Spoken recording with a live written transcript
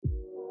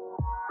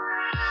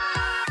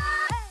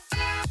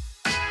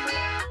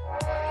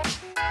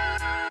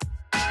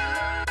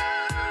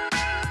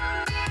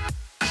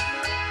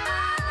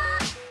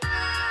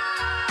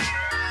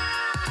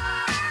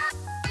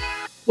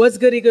What's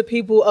goody, good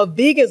people? A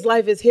Vegan's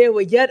Life is here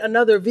with yet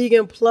another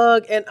vegan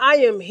plug, and I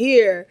am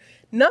here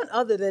none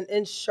other than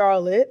in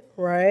Charlotte,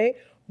 right?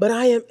 But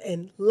I am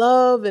in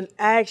Love and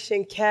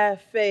Action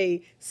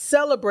Cafe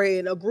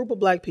celebrating a group of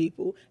Black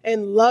people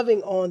and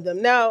loving on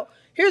them. Now,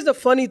 here's the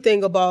funny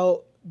thing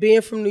about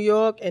being from New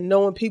York and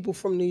knowing people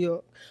from New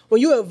York. When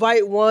you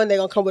invite one, they're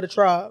going to come with a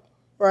tribe,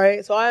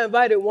 right? So I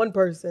invited one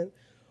person,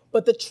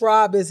 but the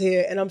tribe is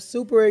here, and I'm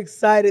super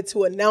excited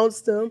to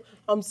announce them.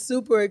 I'm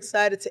super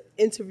excited to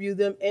interview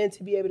them and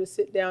to be able to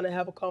sit down and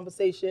have a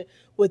conversation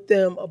with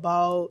them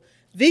about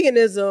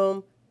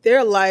veganism,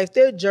 their life,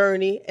 their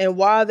journey, and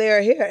why they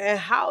are here, and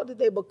how did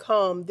they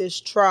become this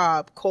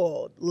tribe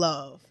called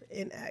Love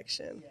in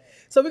Action.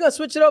 So we're going to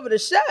switch it over to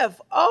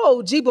Chef.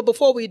 Oh, gee, but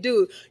before we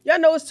do, y'all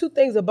know it's two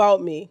things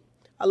about me.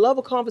 I love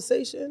a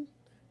conversation,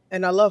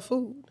 and I love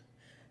food.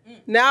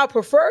 Now, I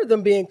prefer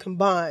them being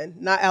combined,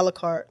 not a la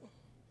carte.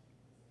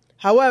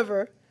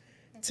 However,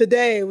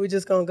 today, we're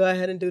just going to go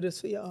ahead and do this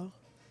for y'all.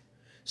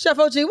 Chef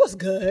OG, what's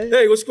good?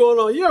 Hey, what's going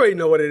on? You already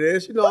know what it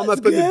is. You know, I'm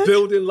up in the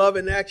building, Love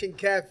and Action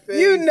Cafe.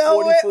 You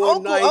know it,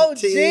 Uncle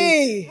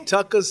OG.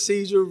 Tucker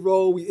Caesar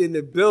Road, we in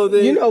the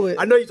building. You know it.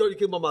 I know you thought you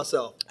came by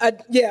myself. I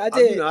did. I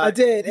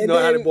did. You know,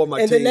 I had to board my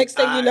team. And the next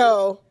thing you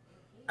know,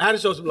 I had to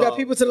show some you love. got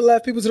people to the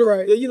left, people to the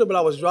right. Yeah, you know, but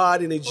I was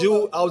riding, and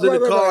I was in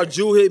the car,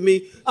 Jew hit me.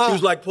 She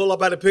was like, pull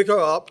up, I had to pick her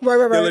up. Right.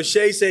 Then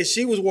Lachey said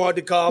she was wanted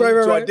to come,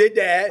 so I did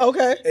that.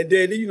 Okay. And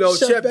then, you know,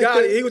 Chef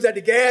got it. He was at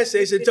the gas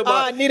station talking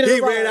about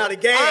he ran out of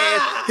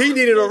gas. He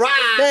needed a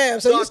ride. Damn,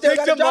 so you still I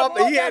picked him up,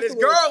 and he had his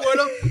girl with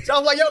him. So I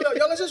was like, yo,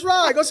 let's just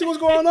ride. Go see what's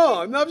going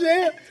on. You know what I'm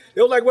saying?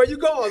 They was like, where you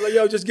going? I was like,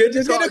 yo, just get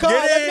in the car,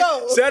 let's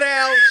go. Sit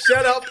down,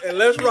 shut up, and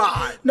let's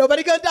ride.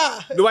 Nobody gonna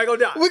die. Nobody gonna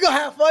die. We're gonna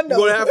have fun, though.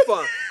 We're gonna have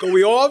fun. Because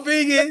we all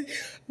vegan.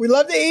 We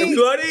love to eat. And we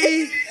love to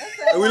eat.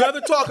 And we love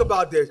to talk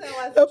about this.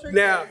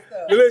 Now,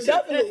 listen.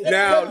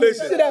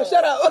 Sit down,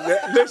 shut up.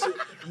 Listen.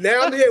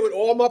 Now I'm here with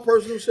all my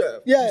personal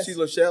chefs. Yes. You see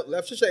left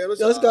Lachey on the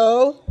side. Let's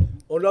go.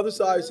 On the other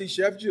side, you see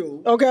Chef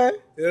Jew. Okay.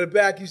 And in the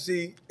back, you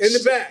see, in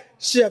the back,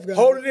 Chef guy.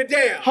 holding it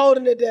down.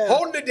 Holding it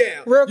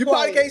down. Real you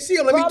probably can't see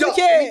him. Let me duck.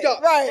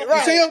 Right.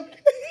 You see him?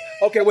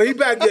 Okay, well, he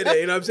back there,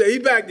 you know what I'm saying? He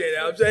back there, you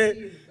know what I'm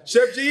saying?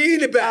 Chef G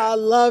in the back. I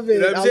love it. You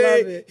know what I'm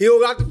saying? He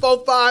don't got the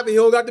 4-5 and he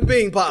don't got the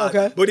bean pie.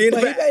 Okay. But he in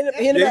the back.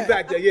 He in the back. He's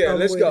back there. Yeah,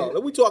 let's go.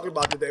 What we talking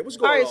about today? What's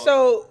going on? All right,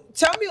 so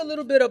tell me a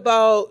little bit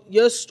about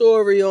your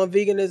story on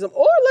veganism,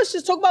 or let's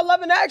just talk about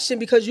Love and Action,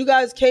 because you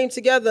guys came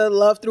together,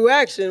 Love Through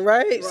Action,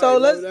 right? So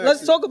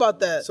let's talk about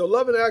that. So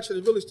Love and Action,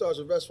 it really starts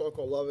a restaurant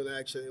called Love and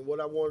Action, and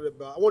what I wanted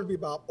to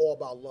be all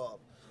about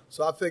love.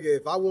 So I figure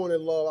if I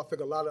wanted love, I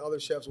figure a lot of other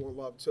chefs want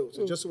love too.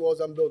 So just as well as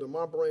I'm building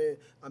my brand,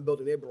 I'm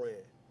building their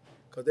brand.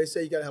 Because they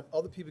say you got to have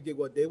other people get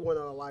what they want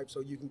out of life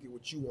so you can get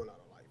what you want out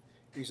of life.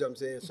 You see what I'm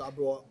saying? So I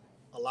brought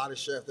a lot of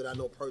chefs that I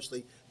know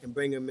personally and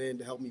bring them in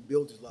to help me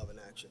build this Love and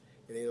Action.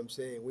 You know what I'm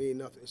saying? We ain't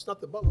nothing. It's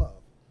nothing but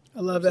love. I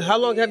love it. How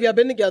long have y'all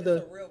been together?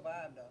 It's a real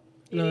vibe,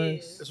 though.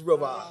 Nice. It's a real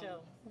vibe.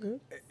 Okay.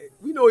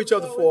 We know each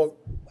other for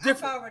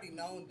I've already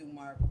known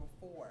Dumar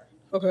before.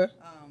 Okay.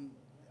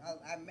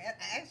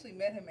 I actually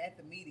met him at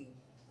the meeting,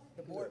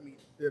 the board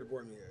meeting. Yeah, the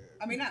board meeting.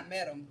 I mean, not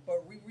met him,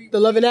 but the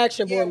Love and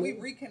Action board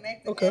meeting. meeting. We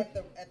reconnected Okay.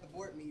 at the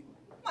board meeting.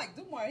 I'm like,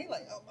 Dumar, he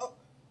like,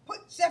 put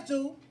Chef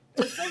Jew.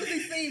 As soon as he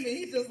see me,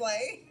 he just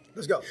like,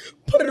 let's go.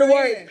 Put it to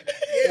work.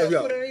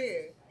 Yeah, put it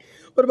in.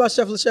 What about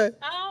Chef Lachey?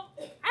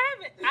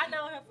 I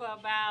know him for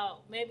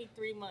about maybe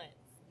 3 months.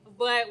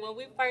 But when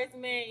we first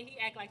met, he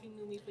acted like he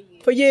knew me for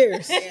years. For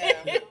years.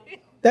 Yeah.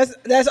 That's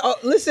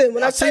listen,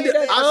 when I tell you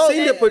that, I've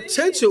seen the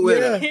potential in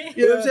it. Yeah.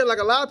 You know what I'm saying? Like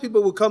a lot of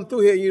people will come through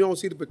here and you don't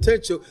see the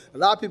potential. A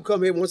lot of people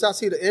come here, once I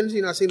see the energy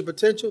and I see the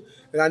potential,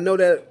 and I know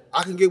that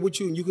I can get with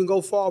you and you can go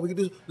far, we can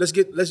do let's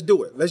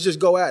do it. Let's just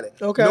go at it.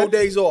 Okay. No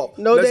days off.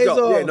 No days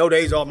off. Yeah, no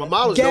days off. My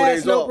motto's no Gas,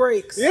 days no off.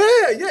 breaks.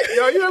 Yeah.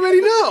 Yo, you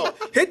already know.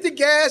 Hit the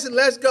gas and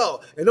let's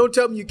go. And don't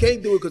tell me you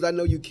can't do it because I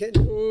know you can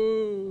do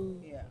it.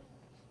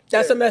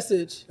 That's a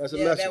message. That's a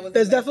message.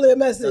 That's definitely a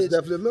message. That's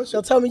definitely a message.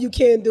 Don't tell me you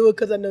can't do it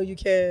because I know you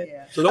can.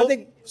 Yeah. So a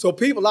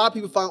lot of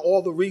people find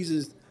all the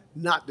reasons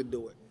not to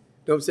do it.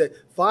 You know what I'm saying?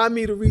 Find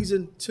me the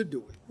reason to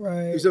do it. Right.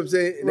 You know what I'm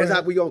saying? And that's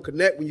how we gonna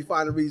connect when you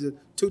find a reason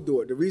to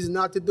do it. The reason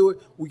not to do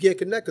it, we can't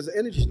connect because the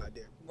energy's not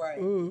there. Right.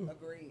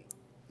 Agreed.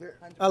 Yeah.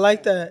 I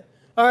like that.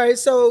 All right,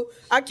 so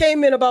I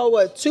came in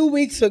about 2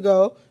 weeks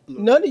ago.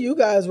 None of you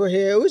guys were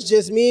here. It was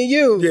just me and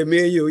you. Yeah,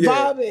 me and you.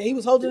 Yeah. Vibing. He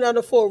was holding down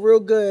the fort real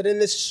good.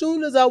 And as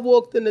soon as I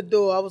walked in the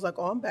door, I was like,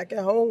 I'm back at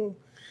home.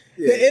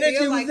 Yeah. The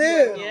energy was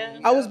there. Yeah.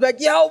 I was back,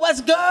 yo, what's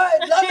good?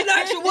 Love and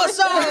Action, what's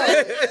up?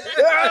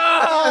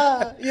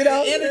 You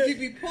know? The energy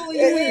be pulling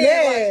you in.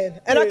 Yeah,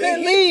 and I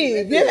couldn't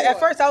leave. Yeah, at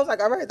first I was like,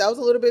 all right, that was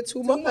a little bit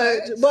too much.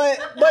 But then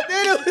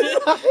it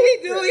was like, He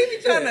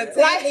be trying to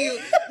attack you.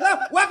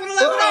 Welcome to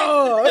Love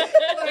oh. and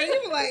Action.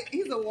 He be like,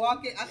 he's a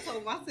walking. I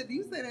told him, I said, do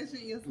you say that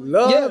shit yesterday?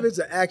 Love is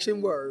an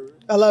action word.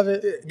 I love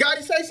it. Yeah.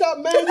 Gotti, say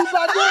something, man. You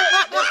back there?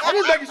 I'm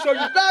just making sure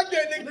you back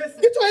there,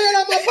 nigga. Get your hand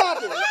out my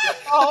pocket.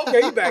 Oh,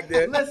 okay, he back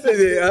there. Listen,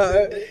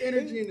 the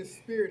energy and the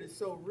spirit is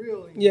so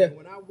real. And Yeah.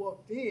 when I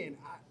walked in,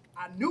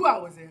 I knew I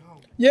was at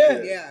home.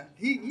 Yeah. Yeah.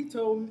 He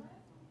told me,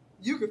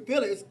 you could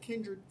feel it. It's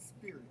kindred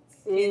spirits.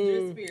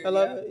 Kindred spirit. I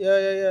love it.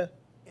 Yeah.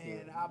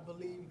 And I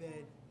believe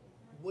that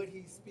what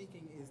he's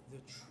speaking is the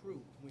truth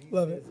when he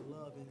Love says it.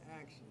 love in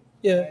action.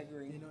 Yeah. I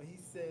agree. You know, he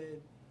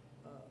said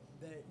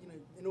that,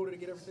 in order to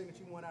get everything that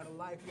you want out of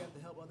life, you have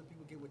to help other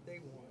people get what they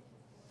want.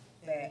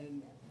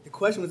 And the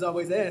question was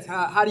always asked,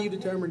 how do you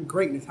determine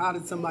greatness? How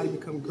did somebody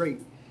become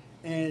great?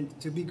 And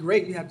to be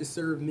great, you have to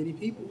serve many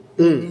people.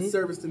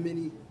 Service to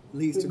many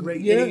leads to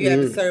greatness. Yeah. You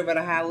have to serve at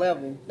a high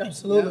level.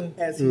 Absolutely.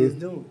 As he is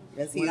doing.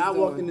 When I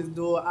walked in this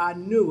door, I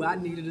knew I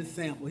needed a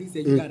sample. He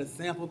said, you got a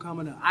sample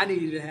coming up. I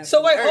needed to have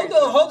So wait,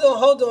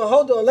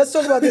 hold on. Let's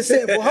talk about this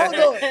sample. Hold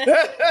on.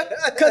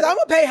 Because I'm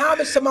going to pay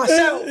homage to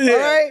myself, all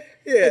right?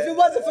 Yeah. If it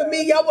wasn't for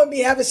me, y'all wouldn't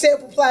be having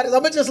sample platters. I'm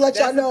going to just let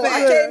y'all know.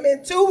 I came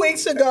in 2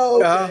 weeks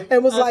ago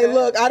and was like,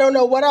 look, I don't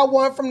know what I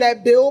want from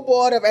that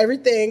billboard of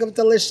everything of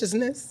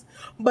deliciousness,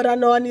 but I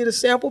know I need a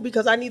sample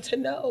because I need to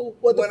know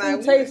what the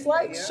food tastes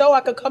like so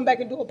I could come back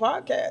and do a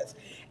podcast.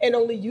 And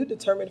only you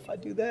determine if I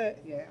do that.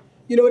 Yeah.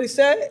 You know what he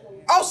said?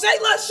 Oh, say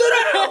less, sit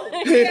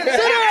down.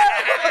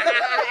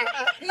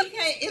 He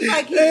can't. It's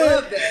like he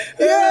loved that.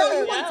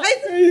 You want to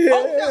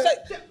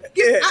taste it?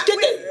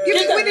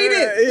 We need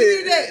this. We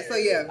need that. So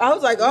yeah. I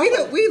was like,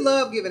 oh. We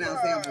love giving out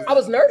samples. I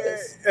was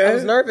nervous.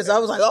 I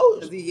was like, oh.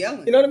 Cause he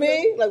yelling. You know what I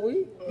mean? Like we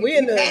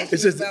in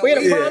the we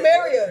in the prime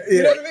area. Yeah.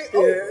 You know what I mean?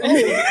 Oh. You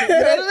know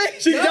what I mean?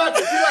 She got it.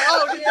 She's like,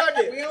 oh, she got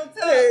it. We on top.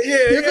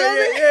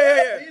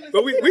 Yeah.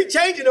 But we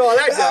changing all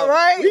that, though. All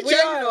right. We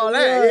changing all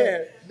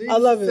that, yeah. I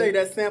love it. Say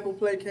that sample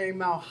plate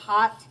came out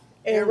hot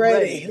And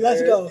ready.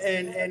 Let's go.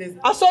 And it's,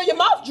 I saw your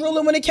mouth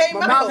drooling when it came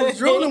my out. mouth was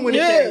drooling when it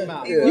came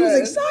out. You was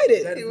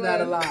excited. That is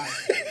not a lie.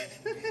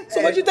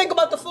 So what'd you think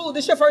about the food?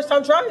 This your first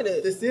time trying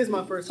it. This is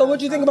my first So time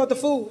what'd you think trying about the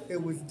food? it.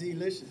 It was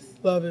delicious.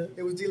 Love it.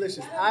 It was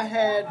delicious. I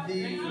had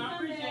the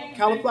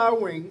cauliflower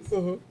wings.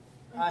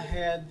 Mm-hmm. I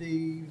had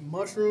the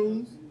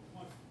mushrooms.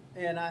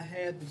 And I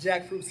had the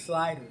jackfruit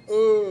sliders.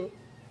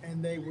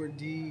 And they were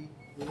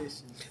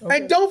delicious.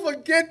 And don't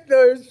forget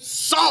the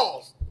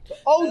sauce.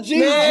 OG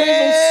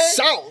drizzle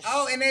sauce.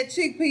 Oh, and that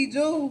chickpea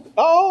jewel.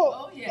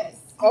 Oh, Yes.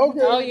 okay.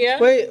 Oh, yeah?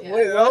 Wait.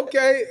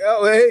 Okay.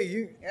 Oh,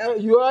 hey,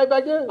 you all right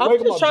back there?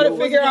 I'm just trying to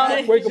figure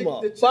out Wake them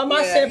up. why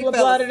my Yeah, sampler he felt-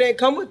 platter didn't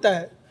come with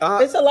that.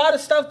 It's a lot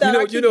of stuff that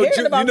I keep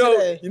hearing about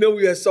today. You know,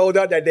 we had sold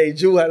out that day.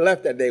 Jewel had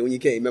left that day when you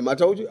came. Remember I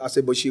told you? I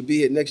said, but she'll be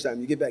here next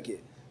time you get back here.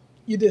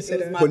 You did say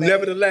that. But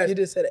nevertheless, You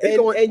did say that. it's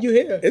going, And you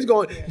here. It's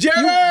going. Jerry,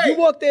 You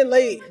walked in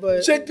late,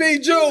 but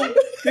chickpea Jew,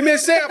 give me a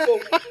sample.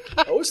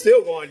 Oh, it's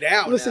still going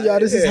down. listen, now. y'all,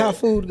 this is how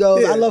food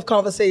goes. Yeah. I love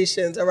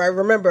conversations. All right,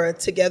 remember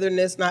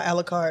togetherness, not a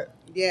la carte.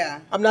 Yeah.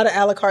 I'm not an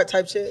a la carte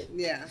type shit.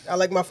 Yeah. I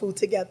like my food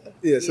together.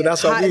 Yeah, so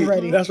that's Hot and why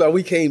ready. that's why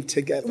we came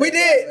together. We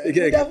did. We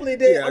definitely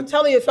did. Yeah. I'm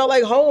telling you, it felt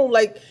like home.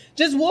 Like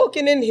just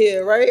walking in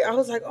here, right? I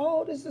was like,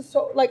 oh, this is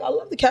so, like, I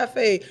love the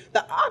cafe.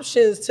 The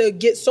options to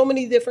get so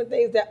many different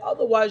things that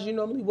otherwise you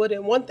normally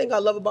wouldn't. One thing I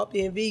love about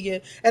being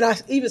vegan, and I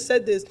even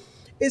said this,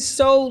 it's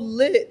so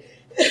lit.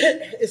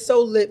 It's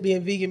so lit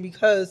being vegan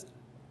because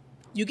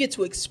you get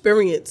to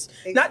experience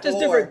not just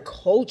different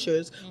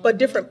cultures, but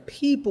different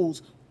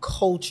people's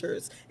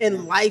cultures and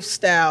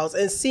lifestyles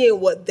and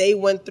seeing what they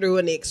went through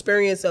and the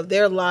experience of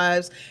their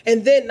lives.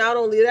 And then not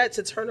only that,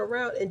 to turn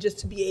around and just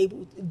to be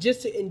able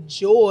just to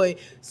enjoy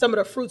some of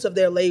the fruits of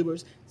their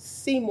labors.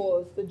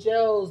 Seymour's, the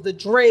gels, the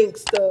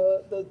drinks,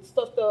 the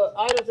stuff, the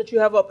items that you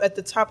have up at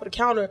the top of the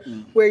counter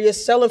where you're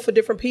selling for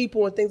different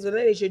people and things of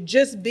that nature.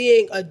 Just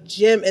being a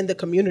gem in the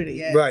community.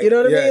 Yes. Right. You know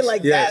what I Yes. mean?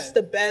 Like Yes. that's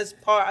the best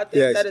part. I think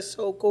Yes. that is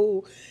so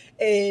cool.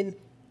 And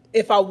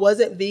if I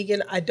wasn't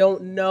vegan, I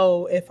don't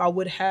know if I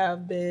would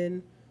have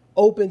been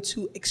open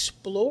to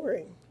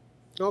exploring.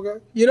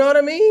 Okay. You know what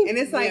I mean? And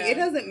it's like, it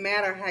doesn't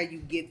matter how you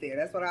get there.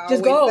 That's what I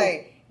Just always go.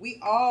 say. We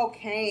all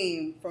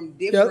came from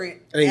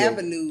different Yep.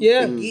 avenues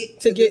Yeah. to get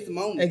To to get- this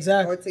moment.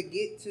 exactly. Or to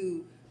get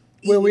to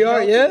Where we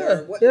are, eating healthy yeah.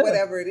 or Yeah.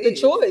 whatever it The is.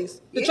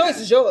 choice. The Yeah. choice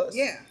is yours.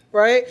 Yeah.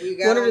 Right? We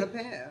got One on of the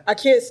path. I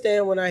can't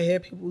stand when I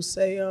hear people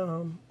say,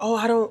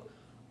 I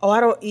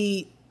don't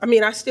eat. I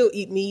mean, I still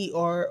eat meat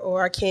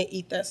or I can't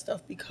eat that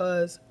stuff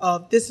because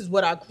of this is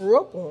what I grew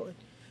up on.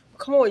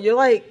 Come on, you're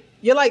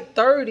like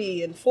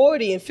 30 and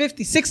 40 and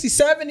 50, 60,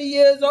 70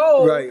 years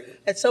old. Right.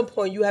 At some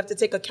point, you have to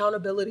take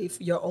accountability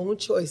for your own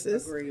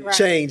choices Agreed. Right.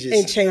 Changes.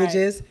 and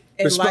changes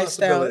and lifestyle.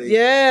 Responsibility.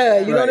 Yeah,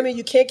 you know what I Right. mean?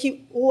 You can't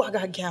keep, I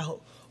got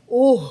gout.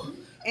 Ooh.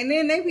 And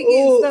then they be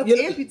getting stuff you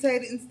know-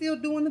 amputated and still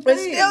doing the thing. And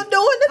still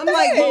doing the I'm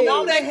like, thing.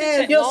 well, that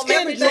has Your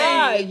skin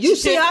dry. You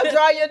see how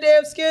dry your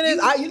damn skin is?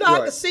 I can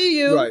Right. see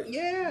you. Right.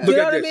 Yeah. You Look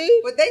know at what I this.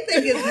 mean? But they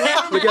think it's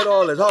normal. Look at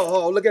all this.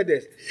 Oh, look at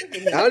this. I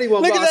don't even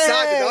want to Look go at outside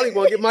that. because I don't even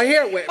want to get my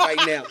hair wet right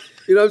now.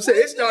 You know what I'm saying?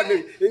 It's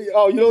starting to, you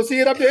don't see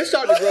it up there? It's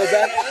starting to grow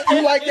back.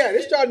 You like that?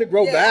 It's starting to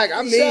grow back.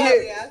 I mean,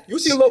 Yeah. you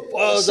see a little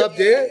fuzz up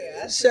there.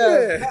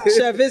 Chef,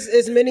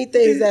 it's many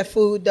things that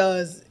food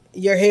does.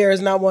 Your hair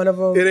is not one of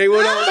them. It ain't one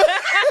of them.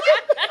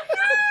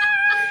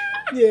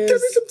 Yes.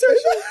 Give me some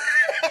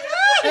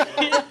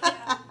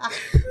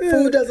tissue.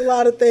 Food does a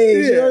lot of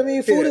things. You know what I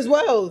mean? Food Yeah. is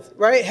wealth,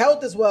 right?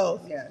 Health is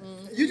wealth. Yeah.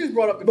 You just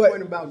brought up the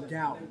point about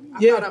gout.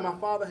 I found out my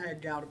father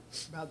had gout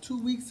about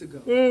 2 weeks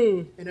ago.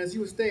 And as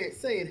you were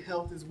saying,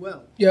 health is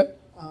wealth. Yep.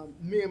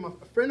 Me and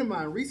a friend of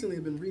mine recently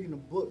have been reading a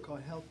book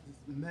called Health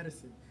is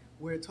Medicine,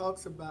 where it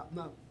talks about,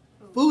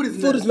 food is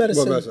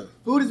medicine.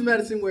 Food is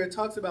medicine, where it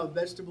talks about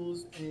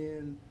vegetables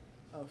and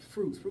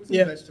fruits and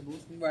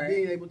vegetables,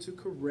 being able to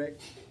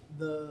correct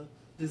the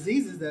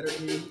diseases that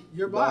are in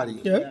your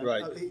body. Yeah.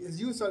 Right. As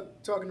you were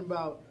talking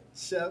about,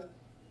 Chef,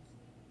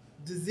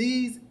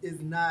 disease is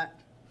not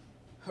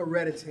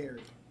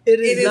hereditary. It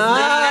is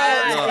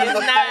not. It's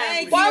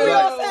not. Why we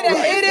all say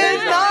that? It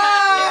is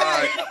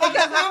not.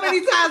 Because how many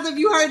times have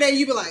you heard that?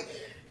 You be like,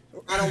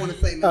 I don't want to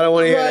say nothing. I don't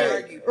want to hear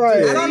that.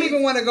 Right. I don't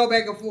even want to go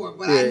back and forth,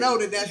 but I know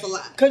that that's a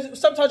lie. Because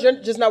sometimes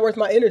you're just not worth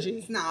my energy.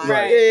 It's not.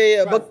 Right.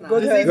 Yeah. But go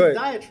ahead. Disease is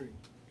dietary.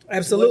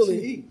 Absolutely.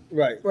 What you eat.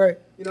 Right.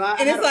 You know,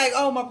 And it's like,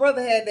 oh, my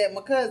brother had that,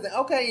 my cousin.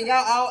 Okay, and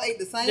y'all all ate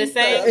the same The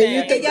stuff. same And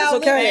you think y'all that's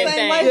okay. live the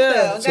same Yeah.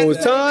 lifestyle. So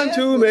it's time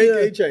to make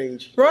a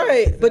change.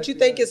 Right. But you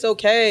think it's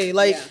okay.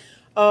 Like,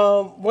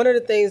 one of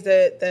the things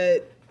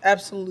that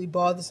absolutely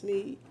bothers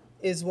me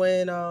is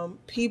when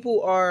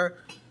people are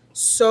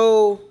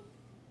so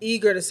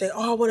eager to say,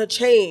 oh, I want to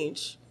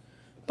change.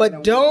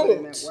 But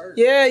don't.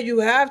 Yeah, you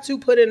have to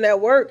put in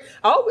that work.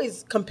 I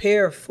always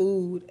compare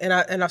food, and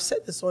I've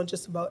said this on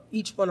just about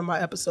each one of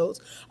my episodes.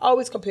 I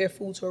always compare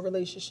food to a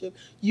relationship.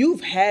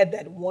 You've had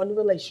that one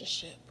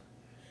relationship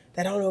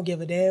that I don't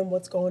give a damn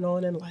what's going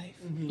on in life.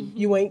 Mm-hmm.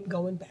 You ain't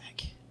going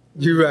back.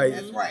 You're right.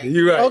 That's right.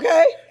 You're right.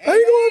 Okay? I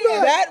ain't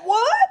going back. That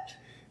what?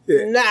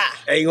 Yeah. Nah.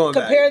 Ain't going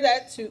Compare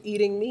back. that to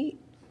eating meat.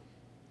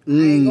 I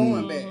ain't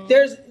going back.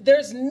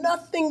 There's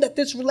nothing that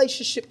this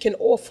relationship can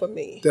offer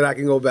me That I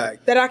can go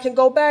back. that I can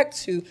go back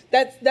to.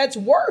 That's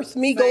worth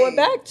me going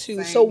back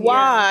to. So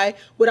why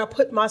would I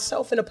put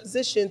myself in a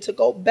position to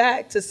go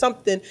back to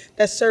something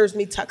that serves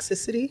me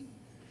toxicity?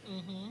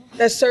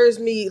 That serves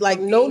me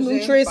like no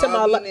nutrients in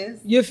my life.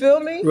 You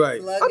feel me?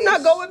 Right. I'm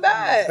not going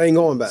back. I ain't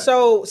going back.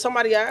 So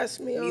somebody asked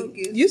me,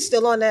 you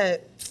still on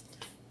that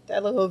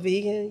little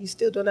vegan? You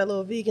still doing that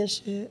little vegan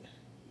shit?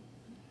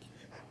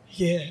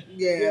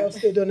 Yeah, I'm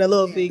still doing that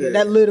little vegan.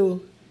 That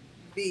little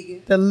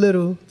vegan. That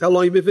little. How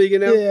long you been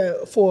vegan now?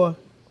 Yeah, 4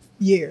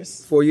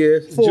 years. 4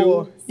 years?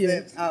 4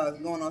 years. Oh, it's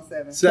going on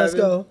 7. Let's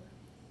go.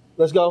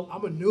 Let's go.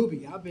 I'm a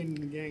newbie. I've been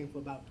in the game for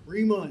about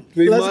 3 months.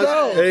 3 Let's months?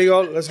 go. There you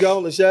go. Let's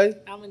go, Lachey.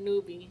 I'm a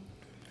newbie.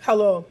 How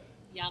long?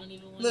 Y'all don't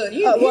even want Look, to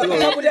he what, a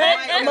couple days?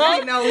 A month?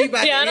 We know he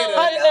about to Yeah, I get don't us.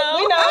 want to know.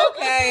 We know.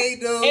 Okay,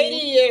 dude. 80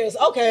 years.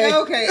 Okay.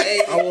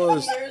 Okay,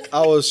 80.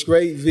 I was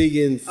straight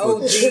vegan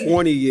for OG.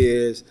 20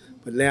 years,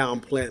 but now I'm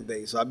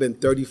plant-based. So I've been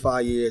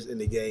 35 years in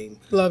the game.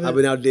 Love it. I've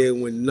been out there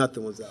when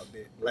nothing was out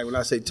there. Like when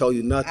I say told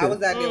you nothing, I was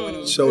out there when it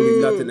was showed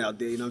you nothing out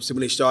there. You know what I'm saying?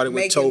 When they started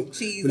with making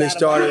cheese when they out of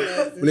started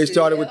walnuts and when they shit.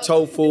 started with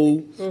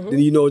tofu, then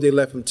you know they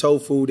left from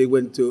tofu. They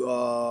went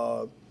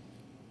to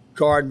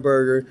Garden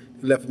Burger.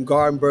 They left from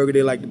Garden Burger.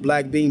 They like the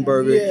Black Bean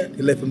Burger. Yeah.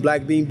 They left from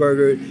Black Bean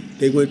Burger.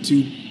 They went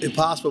to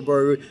Impossible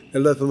Burger. They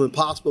left from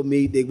Impossible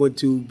Meat. They went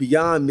to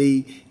Beyond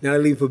Meat. Now they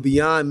leave for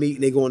Beyond Meat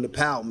and they go on to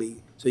Pow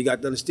Meat. So you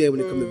got to understand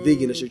when it comes to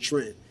vegan, it's a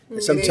trend.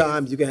 And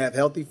sometimes you can have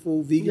healthy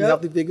food,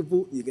 healthy vegan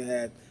food. You can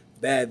have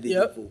bad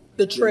vegan food.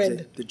 The You know what I'm trend.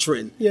 saying? The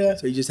trend. Yeah.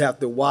 So you just have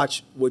to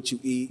watch what you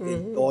eat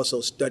and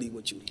also study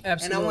what you eat.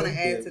 Absolutely. And I want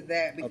to add to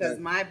that because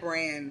my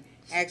brand,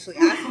 actually,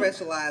 I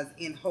specialize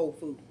in whole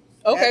foods.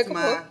 Okay,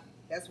 That's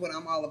that's what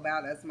I'm all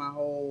about. That's my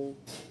whole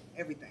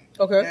everything.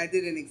 Okay. And I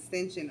did an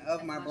extension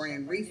of my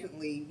brand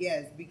recently,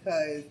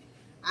 because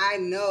I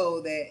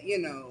know that,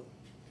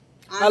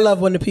 I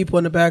love when the people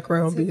in the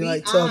background to be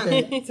like honest,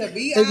 talking. To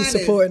be They be honest,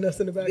 supporting us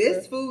in the background.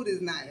 this food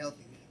is not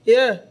healthy.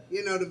 Yeah.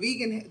 The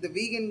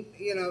vegan,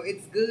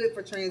 it's good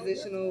for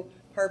transitional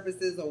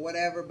purposes or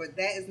whatever, but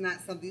that is not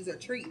something. These are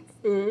treats.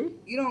 Mm-hmm.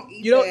 You don't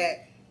eat You don't-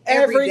 that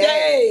Every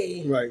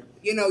day. Right.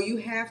 You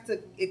have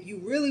to, if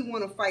you really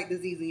want to fight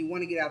disease and you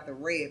want to get out the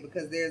red,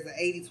 because there's an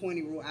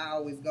 80-20 rule I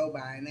always go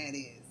by, and that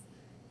is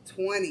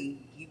 20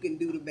 you can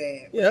do the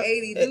bad, but Yep.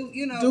 80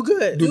 do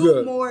good. Do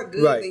good. more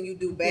good Right. than you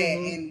do bad.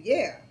 And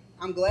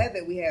I'm glad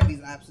that we have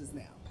these options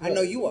now. I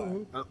know you are.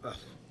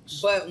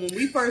 But when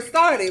we first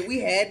started, we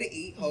had to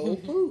eat whole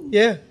food.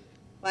 Yeah.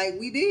 Like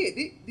we did,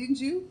 didn't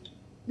you?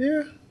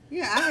 Yeah.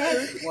 Yeah, I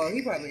had. Well,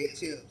 he probably ate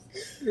chips.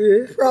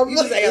 Yeah. Probably. You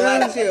just ate a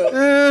lot of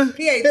chips.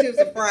 He ate chips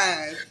and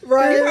fries.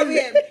 Right. He probably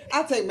had.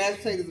 I'll take mashed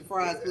potatoes and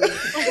fries, please.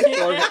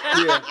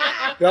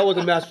 That was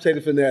a mashed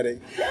potato fanatic.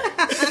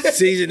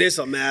 Season this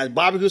on mashed,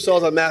 barbecue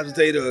sauce on mashed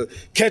potato,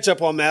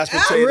 ketchup on mashed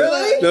potato.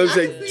 Really? You know what I'm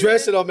saying?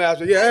 Dress it on mashed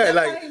potato. Yeah, That's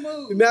like how he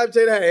moves. the mashed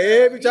potato had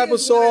every He type of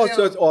is one of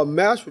sauce them. on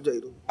mashed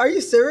potato. Are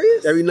you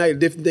serious? Every night, a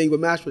different thing with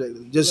mashed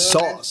potato. Just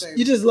Love mashed sauce. potatoes.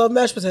 You just love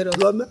mashed potatoes.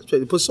 Love mashed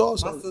potato. Put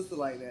sauce My on it. sister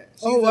like that.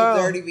 She's Oh, wow.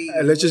 a dirty vegan.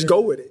 And let's just go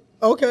with it.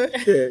 Okay.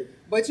 Yeah.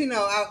 But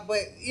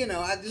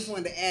I just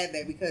wanted to add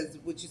that because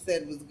what you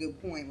said was a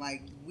good point.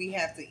 Like we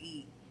have to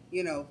eat,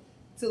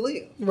 to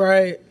live.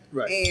 Right.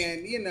 Right.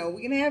 And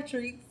we can have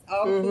treats.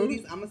 All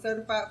foodies. I'm a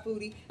certified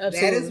foodie. Absolutely.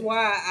 That is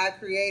why I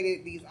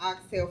created these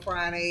oxtail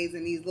Fridays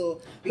and these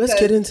little. Let's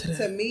get into that.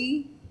 To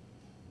me,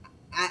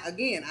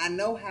 I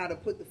know how to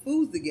put the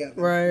foods together,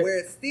 Right. where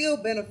it's still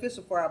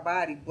beneficial for our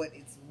body, but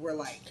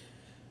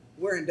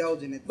we're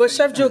indulging it. But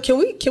Chef Joe,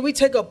 can we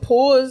take a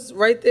pause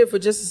right there for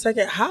just a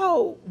second?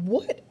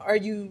 What are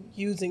you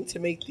using to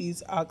make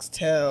these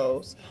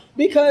oxtails?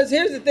 Because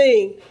here's the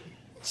thing.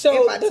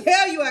 So if I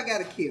tell you, I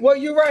gotta kill. Well,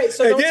 you're right.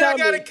 So And don't then tell I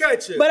gotta me.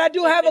 catch you. But I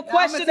do have a I'ma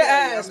question to tell you,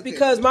 ask I'ma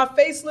because tell my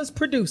faceless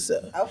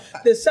producer Okay.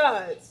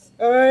 decides.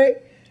 All right.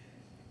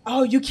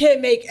 Oh, you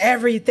can't make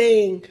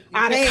everything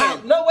out of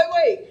can. No,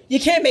 wait. You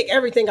can't make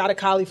everything out of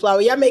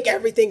cauliflower. You make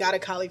everything out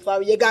of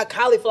cauliflower. You got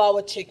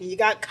cauliflower chicken. You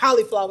got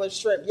cauliflower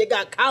shrimp. You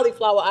got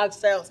cauliflower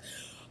oxtails.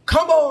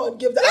 Come on,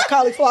 give the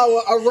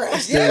cauliflower a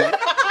rest.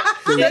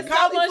 The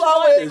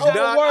cauliflower is It's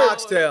not overworked.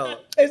 oxtail.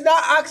 It's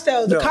not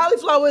oxtail. The No.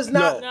 cauliflower is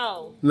not.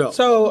 No.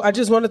 So I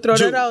just want to throw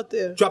that out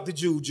there. Drop the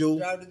Jew.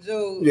 Drop the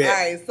jewel. Yeah. All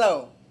right,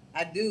 so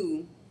I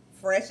do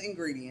fresh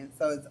ingredients.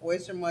 So it's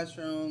oyster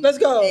mushrooms. Let's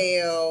go.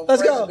 Kale.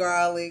 Let's fresh go.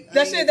 garlic.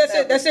 That's onions, it. That's it.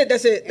 peppers. That's it.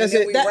 That's it. And That's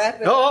then it. we That-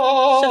 wrap it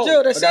Oh,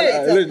 Shatil, that's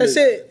it. That's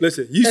it.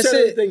 Listen, you That's said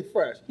it. everything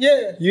fresh.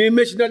 Yeah. You ain't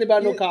mentioned nothing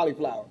about no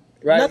cauliflower,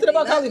 right? Nothing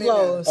about Nothing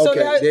cauliflower. in So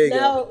Okay, there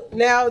you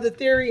now the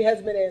theory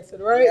has been answered,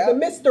 right? Yeah. The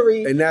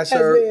mystery And that's has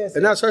been her. answered.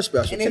 And that's her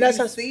special. And if that's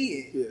you how- see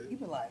it, Yeah. you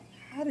be like,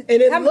 how did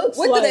And it how- looks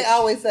what do like- they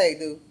always say,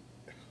 dude?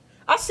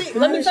 I see.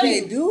 Let me did tell they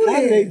you. do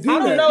How do they this? do I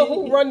don't that? know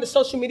who run the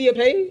social media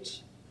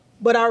page,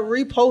 but I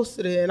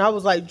reposted it and I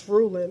was like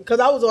drooling because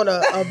I was on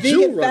a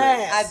vegan run it.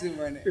 I fast. do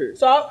run it. Here.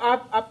 So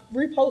I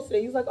reposted it.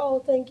 He was like,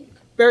 "Oh, thank you."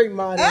 Very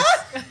modest.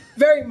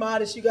 Very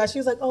modest, you guys. She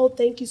was like, "Oh,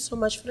 thank you so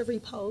much for the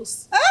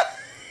repost."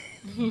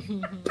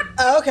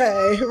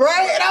 Okay,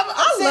 right? And I'm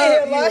sitting here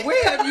Love you. like,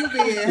 Where have you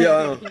been?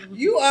 Yeah.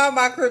 You are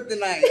my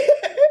kryptonite.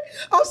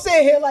 I'm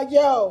sitting here like,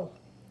 yo,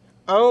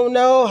 I don't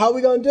know how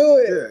we gonna do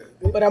it,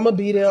 Yeah. but I'm gonna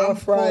be there on I'm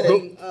Friday.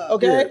 pulling up.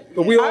 Okay, Yeah.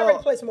 But we I already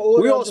all placed my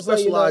order. we all just so you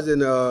know. specialize in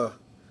the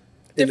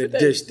Different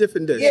dish, things.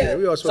 different dish. Yeah.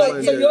 We all So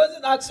specialize in yours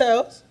is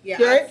oxtails.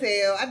 Yeah, right?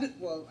 oxtail. I do.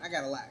 Well, I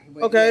got a lot.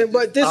 But Okay, yeah,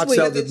 but this Oxtails week,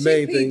 But the the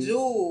main chickpea thing.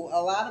 jewel,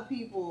 a lot of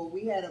people.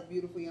 We had a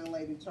beautiful young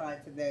lady try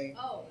it today.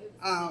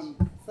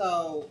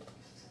 So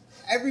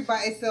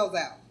everybody it sells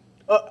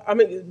out. I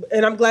mean,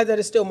 and I'm glad that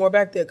it's still more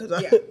back there because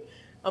Yeah.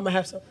 I'm gonna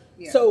have some.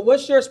 Yeah. So,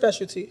 what's your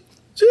specialty?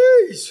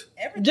 Jeez.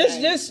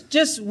 Everything.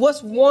 Just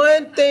what's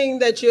one thing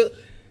that you?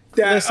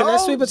 Listen, that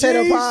sweet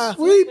potato geez, pie.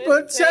 Sweet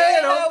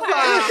potato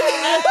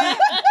pie.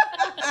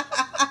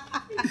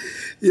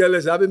 Yeah,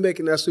 listen, I've been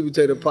making that sweet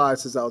potato pie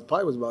since I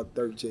was about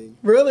 13.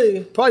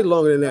 Really? Probably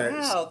longer than that.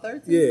 Wow,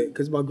 13. Yeah,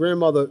 because my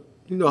grandmother,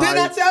 you know Didn't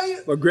how I tell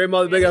you? my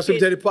grandmother make that sweet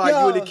potato pie.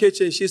 You in the Yo.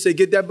 kitchen, she say,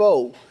 get that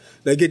bowl.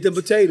 Now get them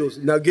potatoes.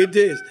 Now get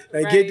this.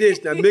 Now get Right.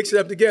 this. Now mix it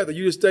up together.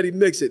 You just study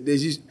mix it.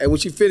 And when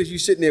she finish, you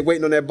sitting there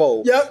waiting on that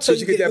bowl. Yep, So so you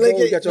you get that lick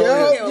bowl, it. you got your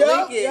Yup. own Yeah,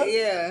 Yup, lick it, yup.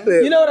 yeah.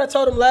 Yeah. You know what I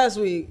told him last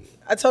week?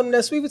 I told him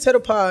that sweet potato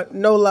pie,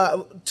 no lie.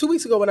 2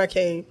 weeks ago when I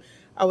came,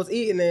 I was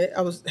eating it.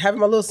 I was having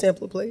my little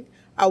sampler plate.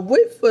 I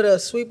went for the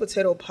sweet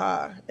potato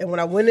pie, and when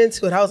I went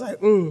into it, I was like,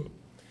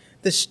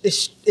 this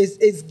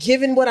is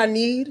giving what I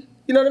need.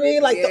 You know what I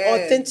mean? Like the Yeah.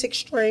 authentic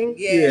string.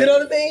 Yeah. You know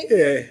what I mean?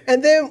 Yeah.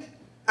 And then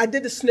I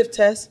did the sniff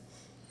test.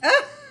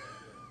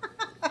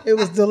 It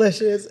was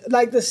delicious.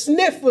 Like the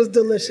sniff was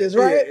delicious,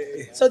 right?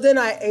 Yeah. So then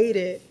I ate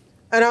it,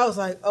 and I was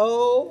like,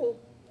 oh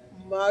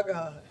my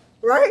God,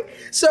 right?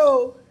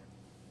 So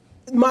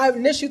my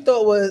initial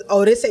thought was,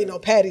 oh, this ain't no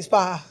Patty's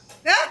pie.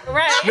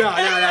 Right. No.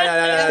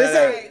 This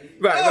ain't.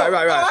 Right. Oh,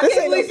 I This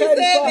can't ain't believe no you said Patty's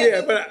that. pie.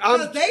 Yeah, but I'm-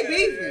 Because they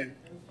beefing.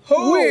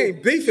 Who? We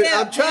ain't beefing.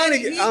 Yeah, I'm trying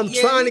Patty, to he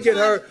get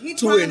her he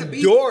to trying to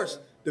beef endorse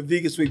the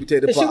vegan sweet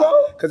potato And she pie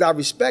won't? because I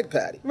respect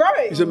Patty.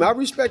 Right. You see, I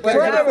respect But Patty.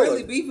 they're not Fuller.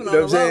 really beefing You on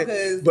know the what I'm low,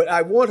 saying? 'cause- But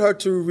I want her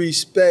to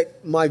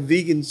respect my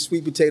vegan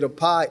sweet potato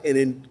pie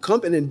and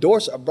come and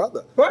endorse a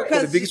brother Right. for the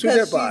Because vegan sweet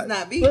potato she's pie.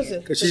 not vegan.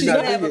 Listen, 'Cause She she's should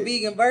not have a vegan.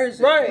 vegan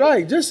version. Right.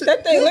 Right, just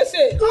That thing,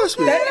 listen, Trust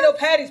me. that ain't no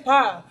Patty's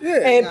pie. Yeah.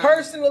 And Nah.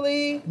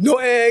 personally, no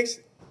eggs,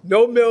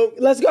 no milk,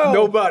 let's go.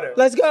 no butter.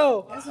 Let's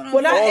go. what I'm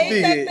When I saying.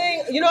 ate All that vegan.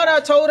 thing, you know what I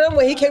told him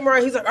when he came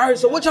around? He's like, all right,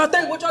 so what y'all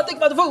think? What y'all think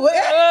about the food?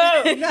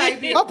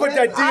 I put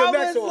that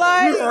DMX was on.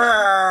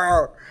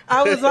 like-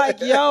 I was like,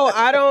 yo,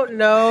 I don't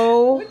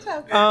know.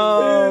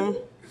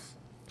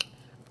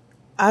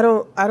 I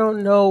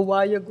don't know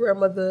why your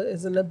grandmother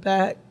is in the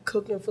back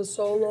cooking for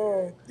so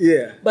long.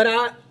 Yeah. But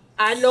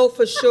I know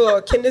for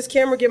sure. Can this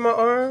camera get my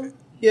arm?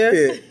 Yeah.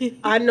 Yeah.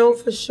 I know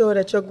for sure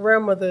that your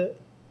grandmother,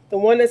 the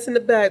one that's in the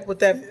back with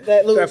that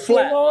little That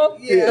flat. arm,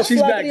 Yeah. the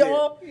She's back flappity there.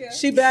 arm, Yeah.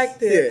 she back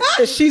there. Yeah.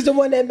 And she's the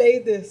one that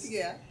made this.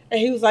 Yeah. And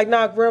he was like,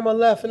 nah, grandma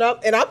left. And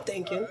I'm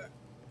thinking,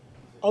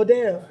 oh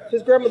damn,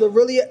 his grandmother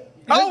really. his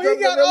Oh, he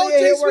grandmother got really in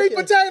here OG sweet working.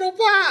 potato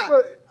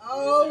pie.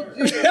 Oh,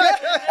 Did you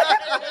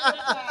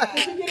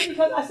get it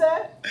because I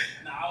said?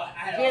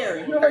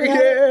 Jerry. You already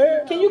had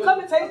it? Can you come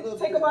and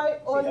take a bite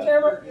on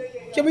camera?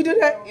 Can we do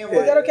that? Is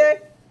that okay?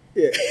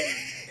 Yeah.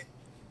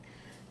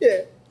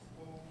 Yeah.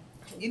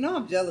 You know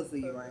I'm jealous of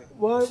you, right?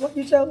 Why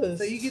you jealous?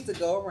 So you get to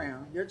go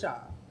around your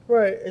job.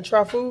 Right, and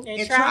try food. And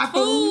And try try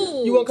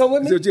food. You want to come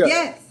with me? So, yeah.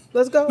 Yes.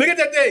 Let's go. Look at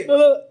that thing.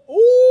 Look.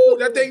 Ooh,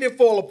 that thing didn't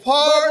fall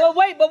apart. But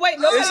wait.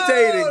 Nobody, It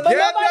stayed but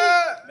together.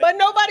 nobody, But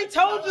nobody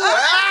told you.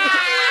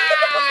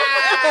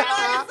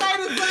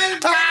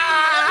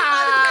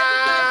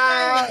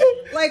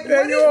 Like,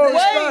 Yeah, what you is always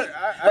this? stunt.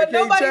 I But can't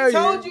nobody tell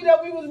told you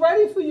that we was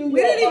ready for you.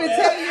 We didn't even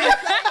tell you to say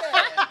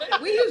that.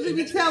 We usually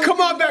be telling Come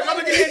on people back. I'm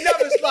to gonna say give you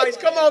another slice.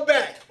 Come on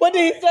back. What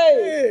did he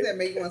say? He said,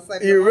 make one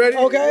slice. You ready?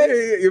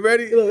 Okay. You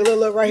ready?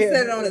 Look right He here.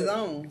 said it on his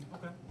own.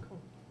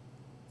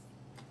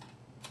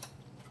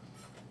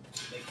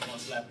 Make you want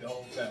to slap your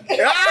whole family.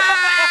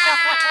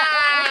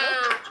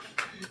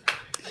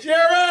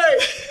 Jerry,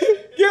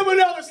 give him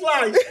another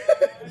slice.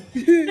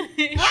 He's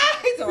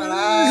talking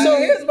about, So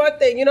here's my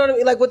thing, you know what I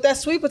mean? Like with that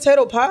sweet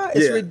potato pie,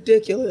 it's Yeah.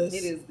 ridiculous.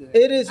 It is good.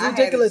 It is I had it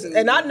ridiculous. too.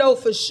 And I know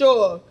for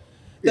sure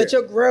that Yeah.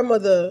 your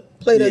grandmother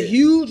played a Yeah.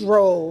 huge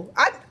role.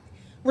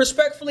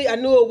 Respectfully, I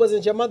knew it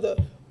wasn't your mother.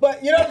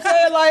 But you know what I'm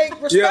saying?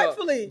 Like,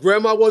 respectfully. Yeah.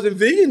 Grandma wasn't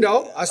vegan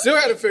though. I still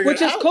had to figure Which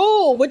it is out.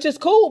 cool,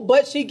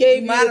 but she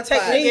gave me the Modified.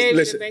 technique.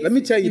 Listen, let me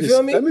tell you, You this.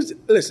 feel me?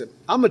 Listen,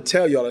 I'm gonna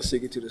tell y'all a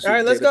secret to the sweet All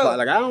right, let's potato go.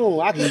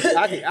 pie.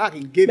 Like I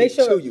can give Make it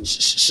sure- to you.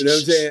 You know what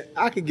I'm saying?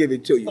 I can give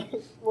it to you.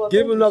 Well,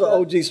 Give thank him you, another Chef.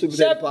 OG sweet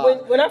potato Chef, pie.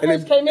 when I And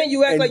first then- came in,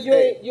 you act and- like you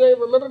ain't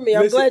remember me.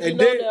 I'm listen, glad you and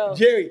know then, now.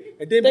 Jerry,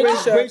 and then Thank bring,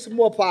 you, Chef. bring some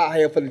more pie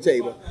here for the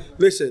table.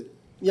 Listen,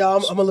 Yeah,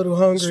 I'm a little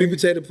hungry. sweet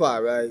potato pie,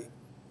 right?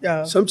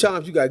 Yeah.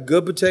 Sometimes you got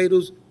good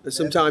potatoes, and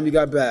sometimes you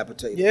got bad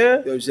potatoes. Yeah. You know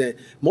what I'm saying?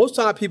 Most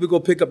times people go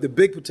pick up the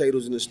big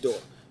potatoes in the store.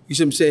 You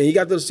see what I'm saying? You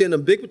got to understand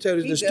them big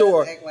potatoes he in the does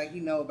store. act like he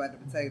know about the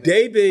potatoes.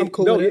 They been I'm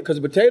cool with it. because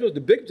the potatoes, the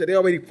big potatoes, they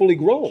already fully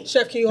grown.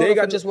 Chef, can you They hold on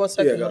got for just 1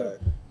 second? Yeah, go ahead.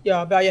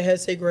 Y'all, bow your head,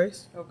 say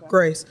grace. Okay.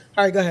 Grace.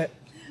 All right, go ahead.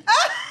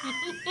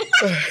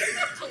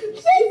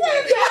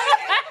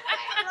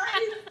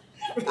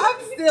 I'm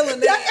stealing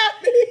that.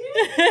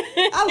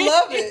 I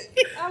love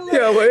it. I love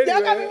Yeah, it. well,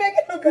 Y'all got me anyway.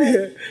 making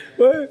them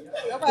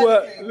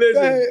Well, can.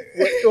 listen.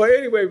 Well,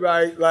 anyway,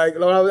 right? Like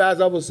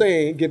as I was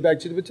saying, get back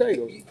to the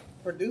potatoes.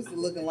 Producer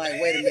looking like,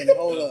 wait a minute,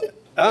 hold up.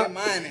 Huh? Where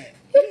mine at?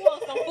 He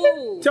wants some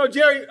food. Tell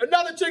Jerry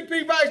another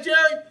chickpea rice,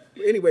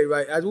 Jerry. Anyway,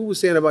 right? As we were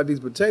saying about these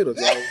potatoes,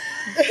 right?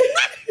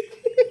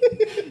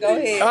 Go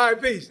ahead. All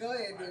right, peace. Go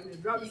ahead,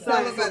 dude. Drop the Tell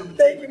signs us about on the the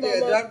Thank you, potatoes.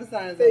 Mama. Yeah, drop the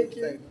signs Thank on the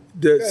you.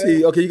 potato.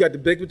 See, okay, you got the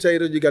big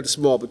potatoes, you got the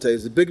small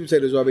potatoes. The big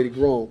potatoes are already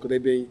grown because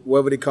they've been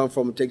wherever they come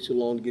from. It takes too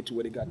long to get to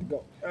where they got to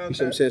go. You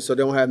see what I'm saying? So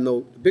they don't have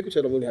the big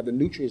potatoes don't really have the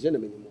nutrients in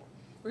them anymore.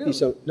 Really?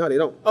 No, they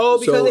don't. Oh,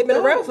 because they've been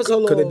around for so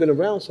long. Because they've been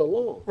around so long.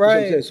 You see what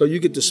Right. I'm saying? So you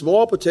get the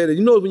small potato.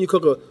 You know when you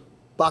cook a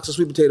box of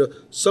sweet potato,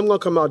 some gonna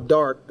come out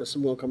dark and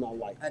some gonna come out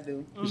light. I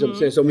do. You see what I'm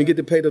saying? So when you get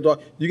the potato dark,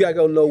 you gotta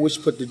go know which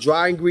to put the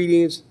dry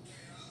ingredients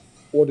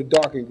or the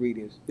dark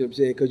ingredients. You know what I'm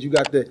saying? Because you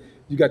got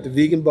the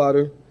vegan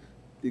butter,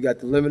 you got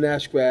the lemon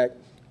extract,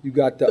 you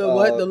got the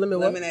what? The lemon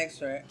what? Lemon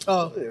extract.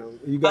 Oh. you know,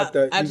 you got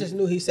I you- just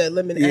knew he said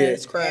lemon Yeah.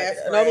 ass crack. Ass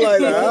And I'm crack.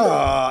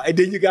 like, and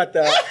then you got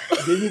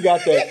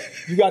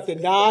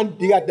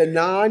the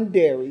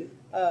non-dairy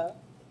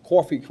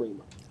coffee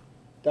creamer.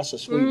 That's a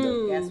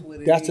sweetener. That's what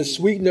it is. That's a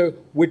sweetener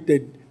with the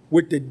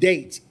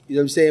dates. You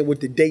know what I'm saying?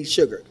 With the date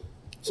sugar.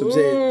 So I'm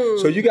saying.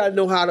 So you gotta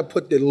know how to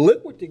put the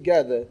liquid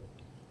together.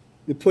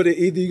 You put it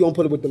either you're gonna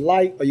put it with the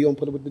light or you're gonna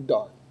put it with the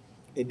dark.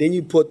 And then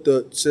you put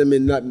the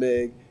cinnamon,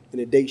 nutmeg, and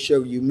the date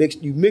sugar. You mix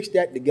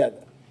that together.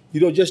 You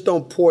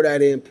don't pour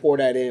that in.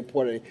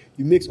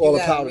 You mix all the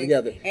gotta powder mix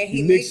together. it. And he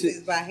You mix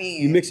mixes by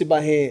hand. You mix it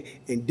by hand,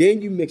 and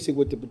then you mix it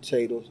with the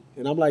potatoes.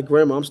 And I'm like,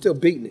 Grandma, I'm still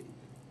beating it.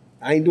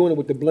 I ain't doing it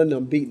with the blender.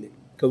 I'm beating it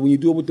because when you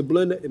do it with the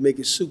blender, it make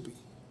it soupy.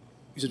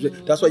 You see what I'm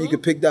saying? That's why you can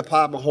pick that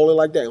pie up and hold it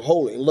like that and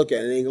hold it and look at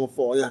it. It ain't gonna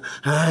fall. Yeah.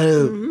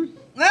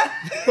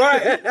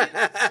 right.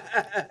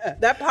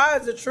 That pie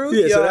is the truth,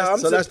 Yeah, y'all.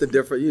 so that's the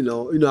difference, you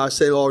know. I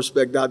say all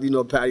respect out,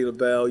 Patty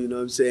LaBelle, you know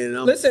what I'm saying?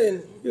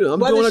 Listen, I'm doing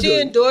whether what I she do.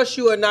 endorse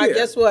you or not, Yeah.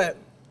 guess what?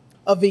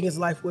 A vegan's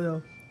life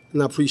will.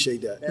 And I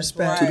appreciate that. That's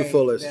Respect. right. To the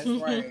fullest. That's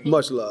right.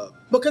 Much love.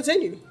 But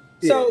continue.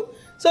 Yeah.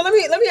 So let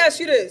me ask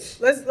you this.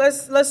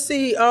 Let's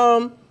see.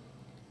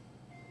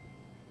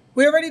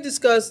 We already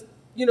discussed,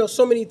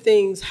 so many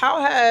things.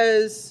 How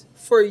has,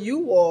 for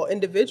you all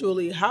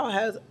individually, how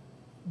has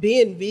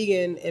being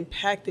vegan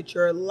impacted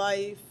your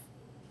life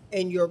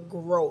and your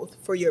growth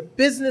for your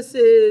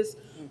businesses,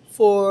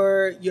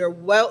 for your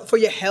wealth, for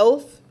your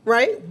health,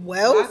 right? My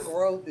Wealth.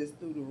 growth is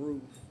through the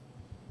roof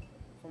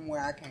from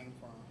where I came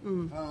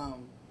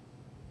from.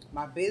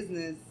 My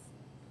business,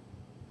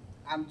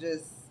 I'm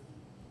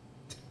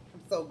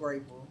so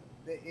grateful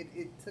that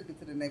it took it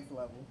to the next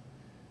level.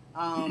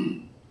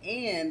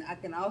 And I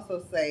can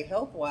also say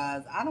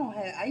health-wise,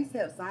 I used to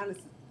have sinus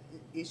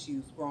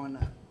issues growing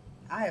up.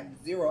 I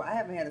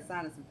haven't had a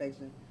sinus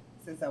infection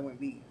since I went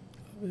vegan.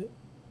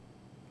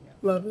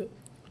 Love it.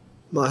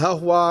 My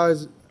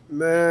health-wise,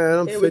 man,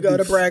 I'm 50. Here we go,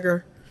 the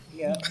bragger.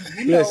 Yeah.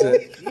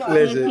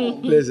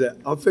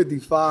 Listen. I'm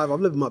 55.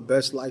 I'm living my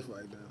best life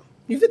right now.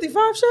 You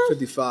 55, Chef?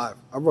 55.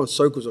 I run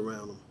circles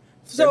around them.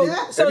 So,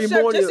 every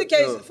Chef, morning, just in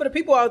case, for the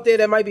people out there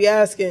that might be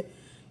asking,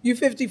 you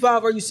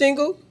 55, are you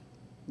single?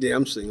 Yeah,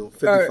 I'm single. All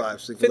 55 right.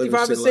 single.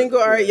 55 is single?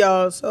 All right,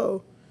 y'all.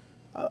 So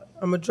I'm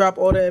going to drop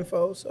all the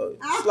info. So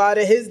slide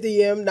in his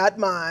DM, not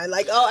mine.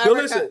 Like, oh, Yo, Ericka.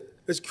 listen.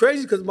 It's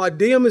crazy because my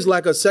DM is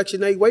like a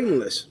Section 8 waiting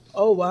list.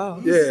 Oh, wow.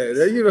 Yeah,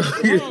 you know.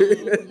 Okay.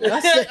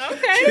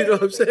 You know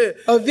what I'm saying?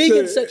 A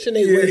vegan Section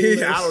 8 waiting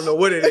list. I don't know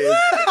what it is.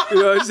 You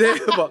know what I'm saying?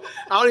 But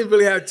I don't even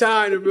really have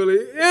time to really,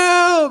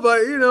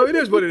 but, it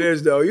is what it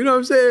is, though. You know what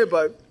I'm saying?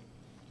 But,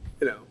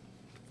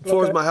 as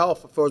far as my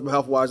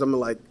health-wise, I'm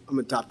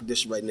in top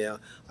condition right now.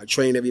 I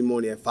train every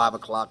morning at 5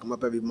 o'clock. I'm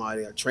up every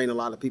morning. I train a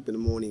lot of people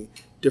in the morning,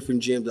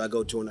 different gyms I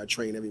go to, and I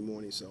train every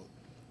morning. So,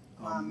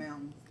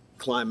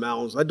 climb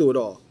mountains. I do it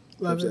all.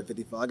 I'm at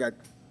 55. I got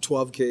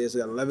 12 kids. I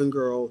got 11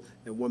 girls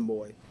and 1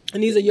 boy.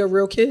 And these are your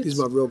real kids? These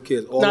are my real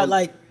kids. Not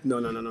like... No,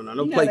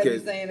 play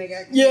kids. I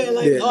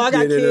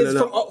got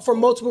kids from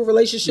multiple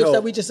relationships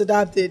that we just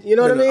adopted. You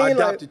know what I mean? I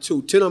adopted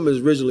 2. 10 of them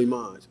is originally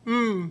mine. You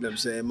know what I'm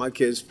saying? My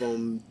kids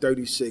from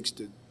 36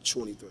 to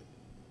 23.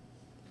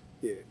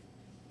 Yeah.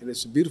 And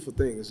it's a beautiful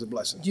thing. It's a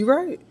blessing. You're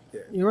right.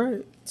 Yeah. You're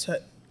right. To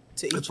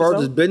as far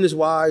as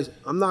business-wise,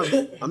 I'm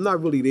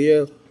not really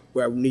there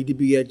where I need to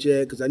be at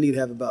yet because I need to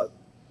have about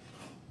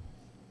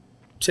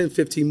 10,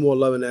 15 more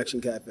Love and Action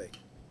Cafe.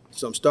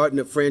 So I'm starting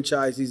to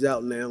franchise these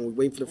out now. We're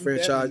waiting for the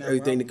franchise,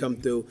 everything to come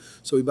through.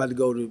 So we about to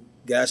go to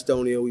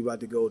Gastonia. We about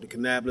to go to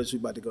Kannapolis. We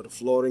about to go to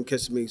Florida and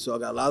Kissimmee. So I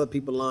got a lot of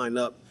people lined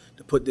up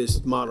to put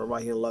this model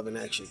right here in Love and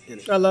Action in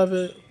it. I love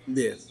it.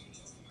 Yeah.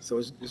 So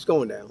it's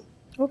going down.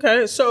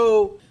 Okay.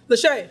 So,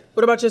 Lachey,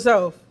 what about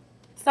yourself?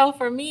 So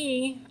for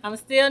me, I'm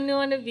still new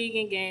in the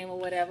vegan game or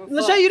whatever.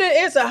 Lachey, you didn't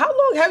answer. How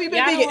long have you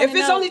been vegan? If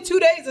it's only 2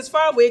 days, it's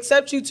fine. We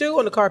accept you too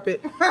on the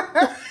carpet.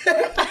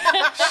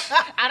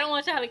 I don't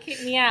want y'all to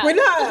kick me out. We're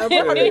not.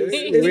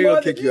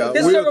 We'll kick you out.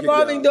 This is a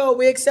revolving door.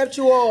 We accept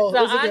you all.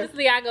 So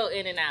honestly, I go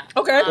in and out.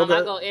 Okay. I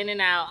go in and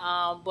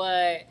out.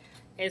 But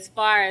as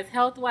far as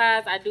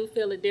health-wise, I do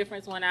feel a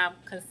difference when I'm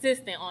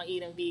consistent on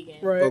eating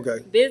vegan. Right. Okay.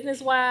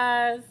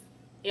 Business-wise,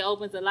 it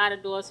opens a lot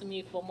of doors for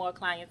me for more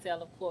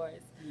clientele, of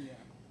course. Yeah.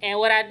 And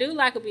what I do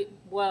like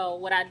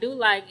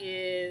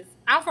is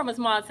I'm from a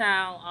small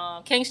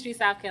town, King Street,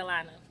 South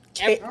Carolina.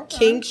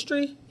 King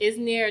Street? It's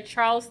near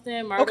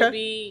Charleston, Myrtle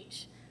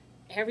Beach.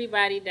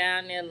 Everybody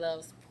down there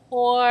loves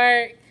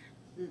pork.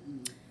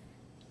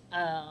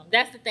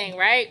 That's the thing,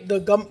 right?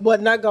 Not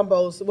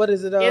gumbos. What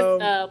is it?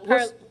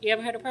 It's you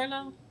ever heard of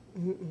Perlo?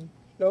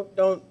 Nope.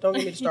 Don't get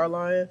me to start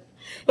lying.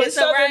 But it's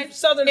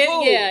southern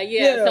food.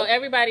 Yeah. So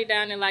everybody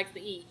down there likes to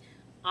eat.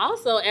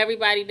 Also,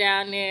 everybody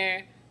down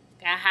there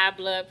got high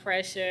blood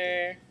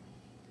pressure,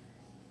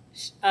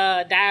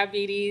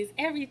 diabetes,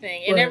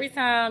 everything. And every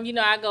time,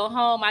 I go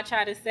home, I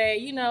try to say,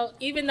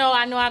 even though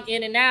I know I'm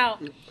in and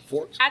out,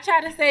 I try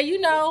to say,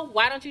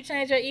 why don't you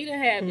change your eating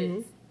habits?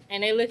 Mm-hmm.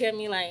 And they look at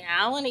me like,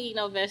 I don't want to eat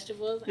no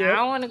vegetables. Yep. I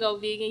don't want to go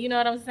vegan. You know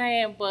what I'm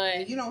saying?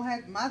 But you don't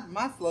have,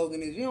 my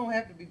slogan is, you don't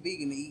have to be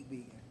vegan to eat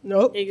vegan.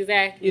 Nope.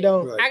 Exactly. You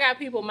don't. Right. I got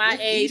people my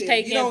age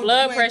taking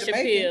blood pressure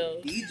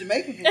pills. You eat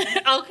Jamaican food.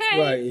 Okay.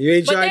 Right. You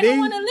ain't but Chinese. They don't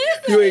want to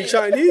listen. You ain't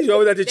Chinese. You're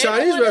over at the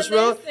Chinese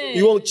restaurant. Listen.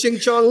 You want Ching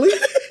Chong Lee?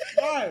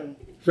 Right.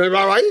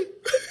 Right?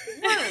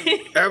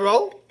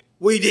 Arrow?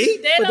 We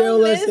eat. They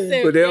don't listen.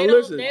 But they don't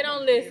listen. They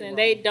don't listen.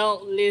 They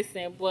don't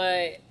listen.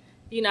 But,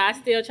 I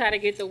still try to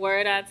get the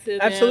word out to them.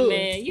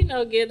 Absolutely.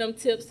 And, give them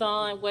tips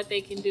on what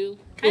they can do.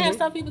 Mm-hmm. I have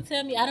some people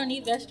tell me I don't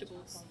eat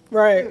vegetables.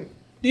 Right.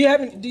 Do you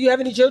have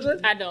any children?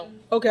 I don't.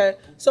 Okay.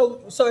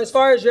 So as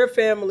far as your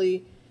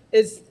family,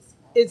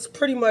 it's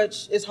pretty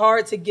much it's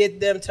hard to get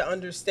them to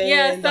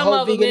understand the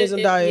whole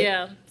veganism diet.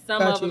 Yeah.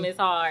 Some of them is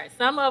hard.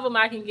 Some of them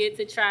I can get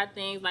to try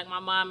things like my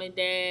mom and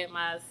dad,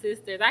 my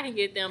sisters. I can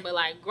get them, but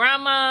like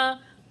grandma,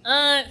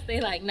 aunts, they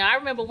like, no. I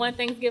remember one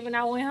Thanksgiving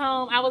I went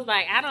home. I was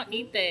like, I don't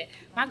eat that.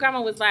 My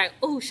grandma was like,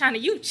 ooh,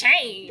 Shauna, you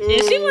changed.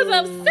 And she was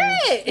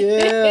upset.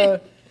 Yeah.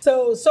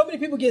 So many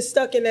people get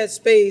stuck in that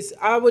space.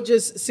 I would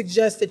just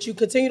suggest that you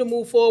continue to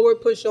move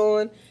forward, push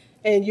on,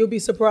 and you'll be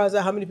surprised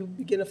at how many people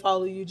begin to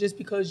follow you just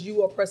because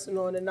you are pressing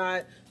on and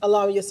not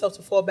allowing yourself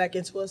to fall back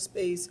into a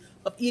space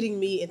of eating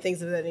meat and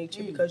things of that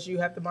nature because you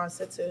have the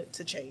mindset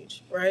to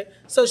change, right?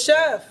 So,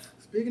 Chef.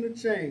 Speaking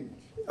of change.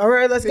 All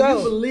right, let's go. Can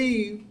you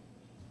believe,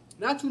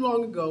 not too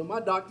long ago, my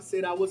doctor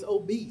said I was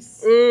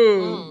obese.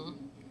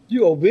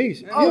 You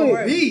obese? Oh,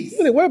 obese. You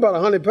only weigh about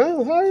 100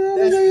 pounds. How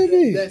you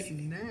obese? That's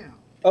now.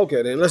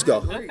 Okay, then let's go.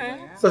 Okay.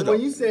 So when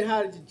you said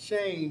how did you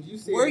change, you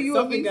said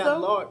something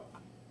got large.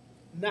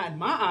 Not in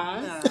my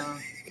eyes. Nah,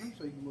 I'm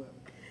sure you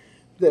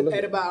will.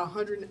 At about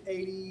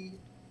 180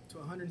 to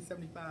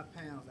 175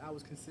 pounds, I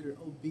was considered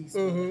obese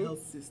in the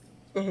health system.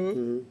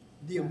 Mm-hmm.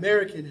 The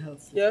American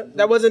health system. Yeah,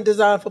 that wasn't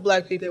designed for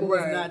black people. That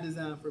was not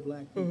designed for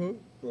black people.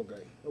 Mm-hmm.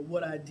 Okay. But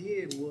what I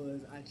did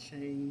was I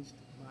changed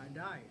my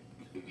diet.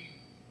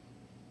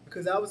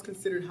 Because I was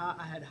considered high,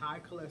 I had high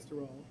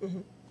cholesterol.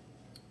 Mm-hmm.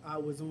 I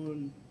was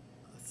on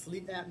a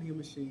sleep apnea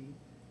machine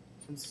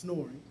from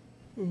snoring.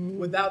 Mm-hmm.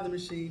 Without the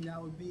machine, I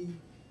would be,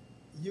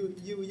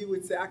 you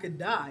would say I could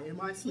die in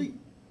my sleep.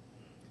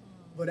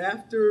 But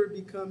after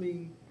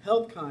becoming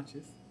health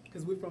conscious,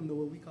 because we're from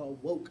what we call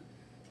woke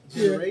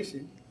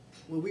generation,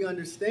 where we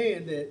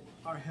understand that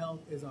our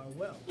health is our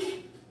wealth.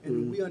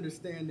 And we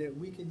understand that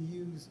we can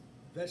use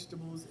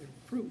vegetables and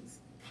fruits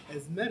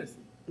as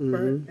medicine.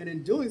 Right. And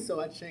in doing so,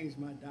 I changed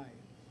my diet.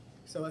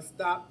 So I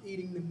stopped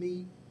eating the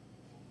meat,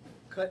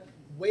 cut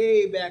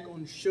way back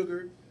on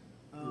sugar,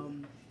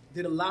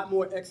 did a lot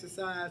more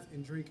exercise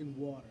and drinking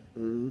water.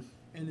 And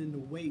then the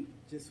weight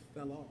just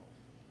fell off.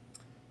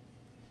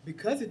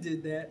 Because it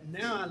did that,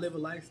 now I live a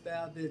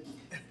lifestyle that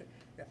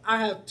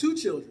I have 2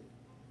 children.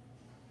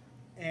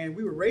 And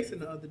we were racing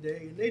the other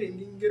day, and they didn't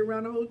even get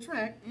around the whole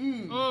track.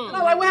 And I was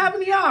like, what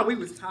happened to y'all? We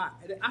was tired.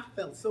 And I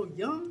felt so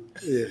young.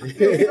 Yeah. I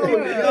felt so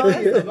young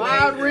and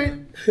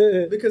vibrant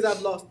because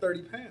I've lost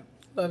 30 pounds.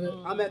 Love it.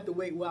 I'm at the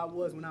weight where I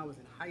was when I was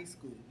in high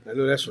school. I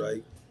know that's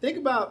right. Think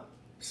about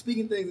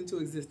speaking things into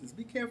existence.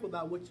 Be careful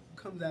about what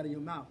comes out of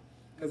your mouth.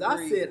 Because I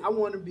Agreed. said I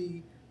want to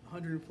be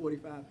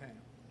 145 pounds.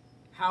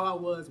 How I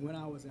was when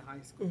I was in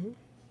high school.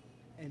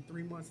 And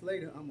 3 months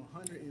later, I'm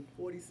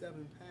 147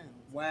 pounds.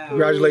 Wow.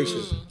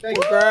 Congratulations. Thank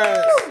you.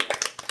 Congrats.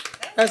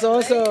 That's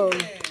awesome.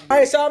 All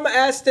right, so I'm going to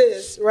ask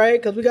this,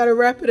 right? Because we got to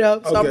wrap it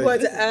up. So I'm Okay. going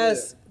This to is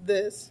ask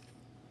this.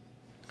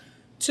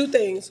 2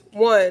 things.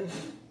 1,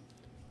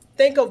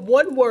 think of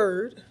one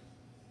word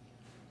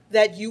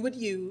that you would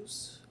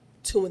use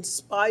to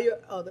inspire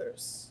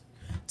others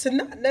to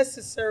not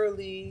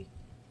necessarily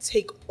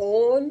take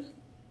on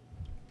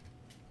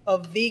a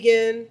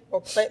vegan or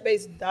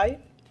plant-based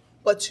diet,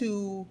 but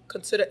to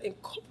consider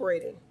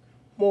incorporating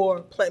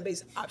more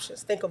plant-based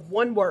options. Think of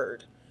one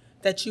word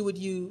that you would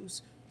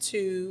use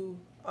to,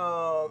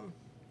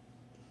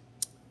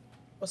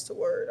 what's the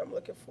word I'm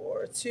looking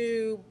for?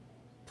 To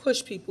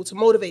push people, to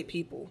motivate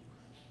people.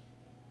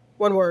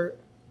 One word.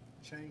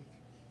 Change.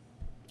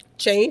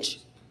 Change.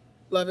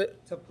 Love it.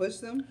 To push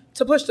them?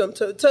 To push them,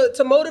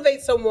 to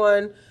motivate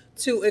someone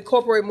to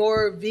incorporate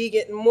more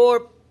vegan,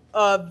 more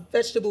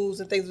vegetables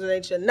and things of that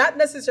nature. Not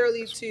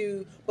necessarily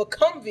to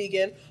become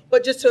vegan,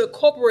 but just to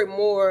incorporate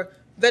more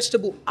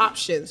vegetable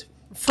options,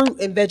 fruit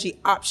and veggie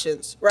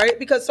options, right?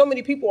 Because so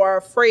many people are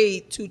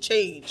afraid to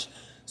change.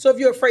 So if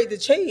you're afraid to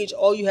change,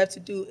 all you have to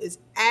do is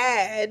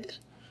add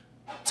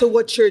to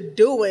what you're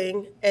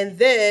doing, and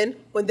then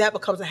when that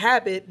becomes a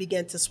habit,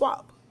 begin to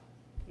swap.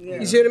 Yeah.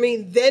 You see what I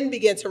mean? Then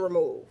begin to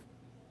remove.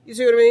 You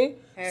see what I mean?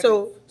 Habits.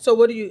 So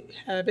what do you,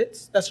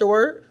 habits? That's your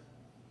word?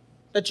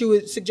 That you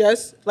would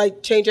suggest?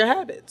 Like, change your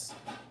habits.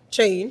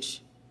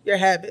 Change your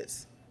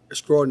habits.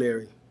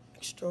 Extraordinary.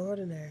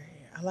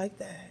 Extraordinary. I like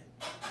that.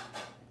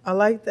 I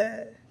like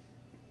that.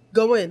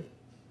 Go in.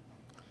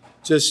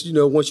 Just,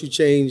 once you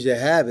change your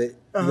habit,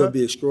 you're going to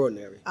be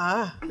extraordinary.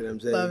 Ah, You know what I'm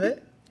saying? love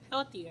it.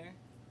 Healthier.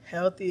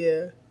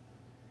 Healthier.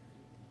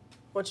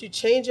 Once you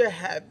change your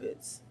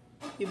habits,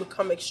 you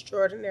become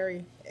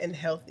extraordinary and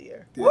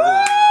healthier.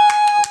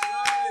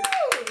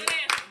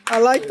 I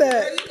like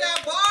that. You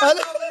got bars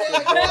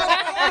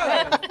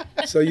over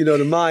there. So,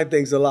 the mind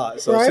thinks a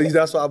lot. So, Right.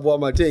 that's why I bought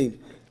my team.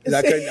 'Cause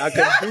I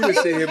couldn't do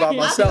this shit here by I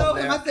myself told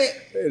him, now. I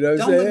said, You know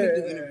what I'm don't let me saying?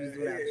 do interviews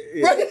without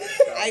you. Right.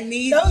 I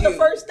need That was you. the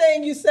first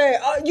thing you said.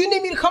 You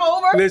need me to come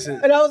over?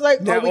 Listen. And I was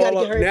like, Now we got to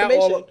get her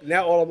information.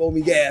 now all of them owe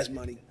me gas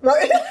money.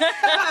 Right?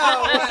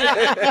 Oh,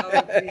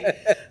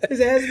 It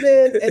has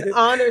been an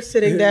honor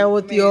sitting down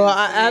with you all.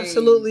 I same.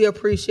 absolutely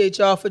appreciate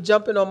y'all for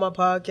jumping on my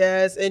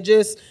podcast and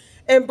just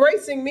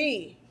embracing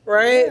me,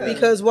 right? Yeah.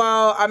 Because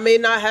while I may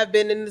not have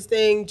been in this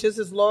thing just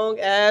as long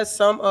as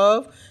some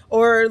of,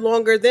 or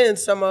longer than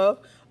some of,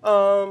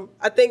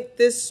 I think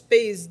this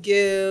space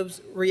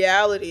gives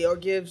reality, or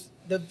gives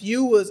the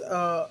viewers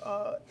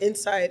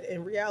insight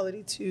and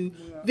reality to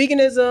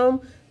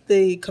veganism,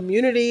 the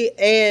community,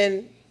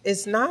 and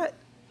it's not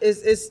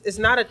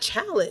a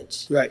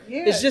challenge. Right.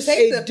 Yeah, It's just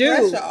take a the do.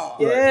 pressure off.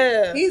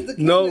 Yeah. He's the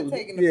king No, of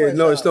taking the pressure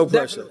no, it's no off.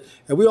 pressure. Definitely.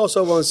 And we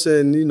also want to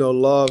send,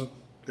 love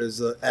is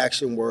an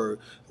action word.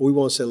 We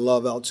want to send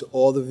love out to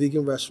all the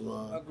vegan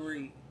restaurants,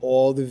 Agreed.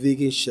 all the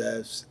vegan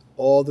chefs,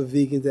 all the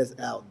vegans that's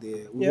out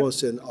there. We Yep. want to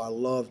send our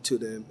love to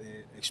them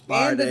and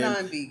inspire And the them.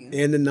 non-vegans.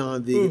 And the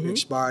non-vegan,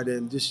 inspire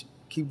them. Just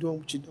keep doing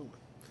what you're doing.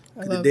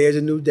 I 'Cause love today is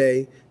a new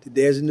day.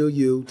 Today is a new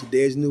you.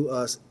 Today is a new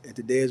us. And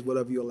today is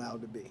whatever you're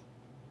allowed to be.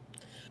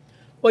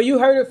 Well, you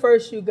heard it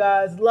first, you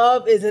guys.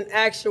 Love is an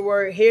action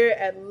word here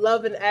at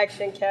Love and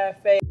Action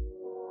Cafe.